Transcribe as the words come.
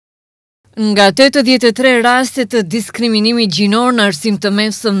Nga 83 raste të diskriminimit gjinor në arsim të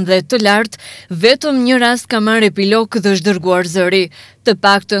mesëm dhe të lartë, vetëm një rast ka marrë epilog dhe është dërguar zëri. Të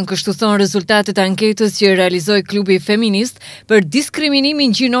paktën kështu thon rezultatet anketës që realizoi klubi feminist për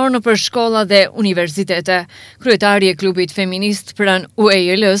diskriminimin gjinor nëpër shkolla dhe universitete. Kryetari e klubit feminist pranë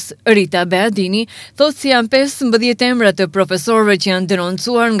UEL-s, Rita Beadini, thotë se janë 15 emra të profesorëve që janë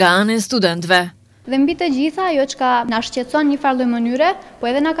denoncuar nga ana e studentëve. Dhe mbi të gjitha, ajo që na shqetëson një farë lloj mënyre, po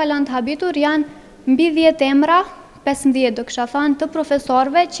edhe na ka lënë të habitur, janë mbi 10 emra, 15 do kisha thënë, të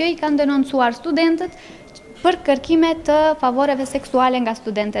profesorëve që i kanë denoncuar studentët për kërkime të favoreve seksuale nga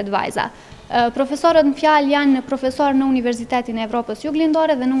studentet vajza. Profesorët në fjalë janë profesorë në Universitetin e Evropës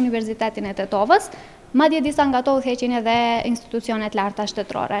Juglindore dhe në Universitetin e Tetovës, madje disa nga ato udhëheqin edhe institucionet larta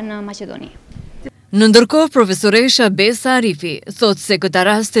shtetërore në Maqedoni. Në ndërkohë, profesoresha Besa Arifi thotë se këta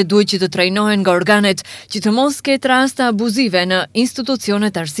raste duhet që të trajnohen nga organet që të mos ketë raste abuzive në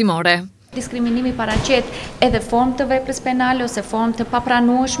institucionet arsimore. Diskriminimi paraqet edhe formë të veprës penale ose formë të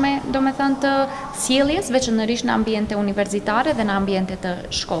papranueshme, domethënë të sjelljes, veçanërisht në ambiente universitare dhe në ambiente të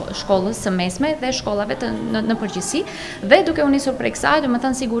shkollës së mesme dhe shkollave në përgjithësi. Dhe duke u nisur prej kësaj,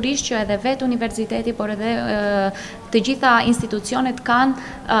 domethënë sigurisht që edhe vetë universiteti, por edhe të gjitha institucionet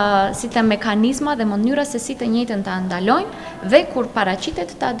kanë si të mekanizma dhe mënyra se si të njëjtën ta ndalojnë dhe kur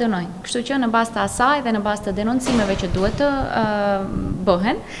paraqitet ta dënojnë. Kështu që në bazë të asaj dhe në bazë të denoncimeve që duhet të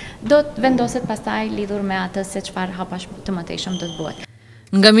bëhen, do të vendoset pastaj lidhur me atë se çfarë hapash të mëtejshëm do të bëhet.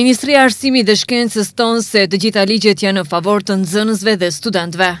 Nga Ministria e Arsimit dhe Shkencës thonë se të gjitha ligjet janë në favor të nxënësve dhe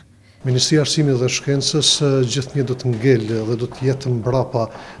studentëve. Ministria e Arsimit dhe Shkencës gjithnjë do të ngellë dhe do të jetë mbrapa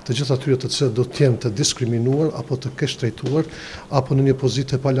të gjithë atyre të cilët do të jenë të diskriminuar apo të keq trajtuar apo në një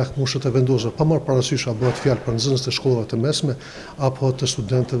pozitë pa lakmueshë të vendosur, pa marrë parasysh a bëhet fjalë për nxënës të shkollave të mesme apo të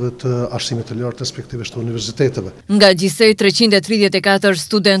studentëve të arsimit të lartë respektivisht të universiteteve. Nga gjithsej 334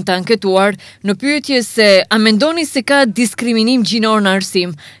 studentë anketuar në pyetje se a mendoni se ka diskriminim gjinor në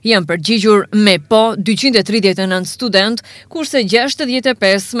arsim, janë përgjigjur me po 239 student, kurse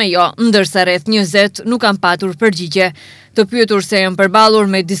 65 me jo, ndërsa rreth 20 nuk kanë patur përgjigje. Të pyetur se janë përballur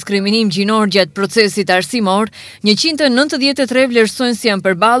me diskriminim gjinor gjatë procesit arsimor, 193 vlerësojnë se janë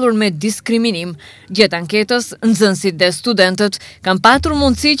përballur me diskriminim. Gjatë anketës, nxënësit dhe studentët kanë patur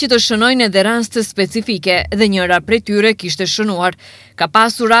mundësi që të shënojnë edhe raste specifike dhe njëra prej tyre kishte shënuar. Ka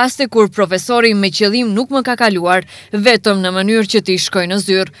pasur raste kur profesori me qëllim nuk më ka kaluar, vetëm në mënyrë që t'i shkojë në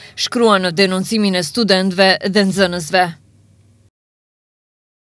zyrë, shkruan në denoncimin e studentëve dhe nxënësve.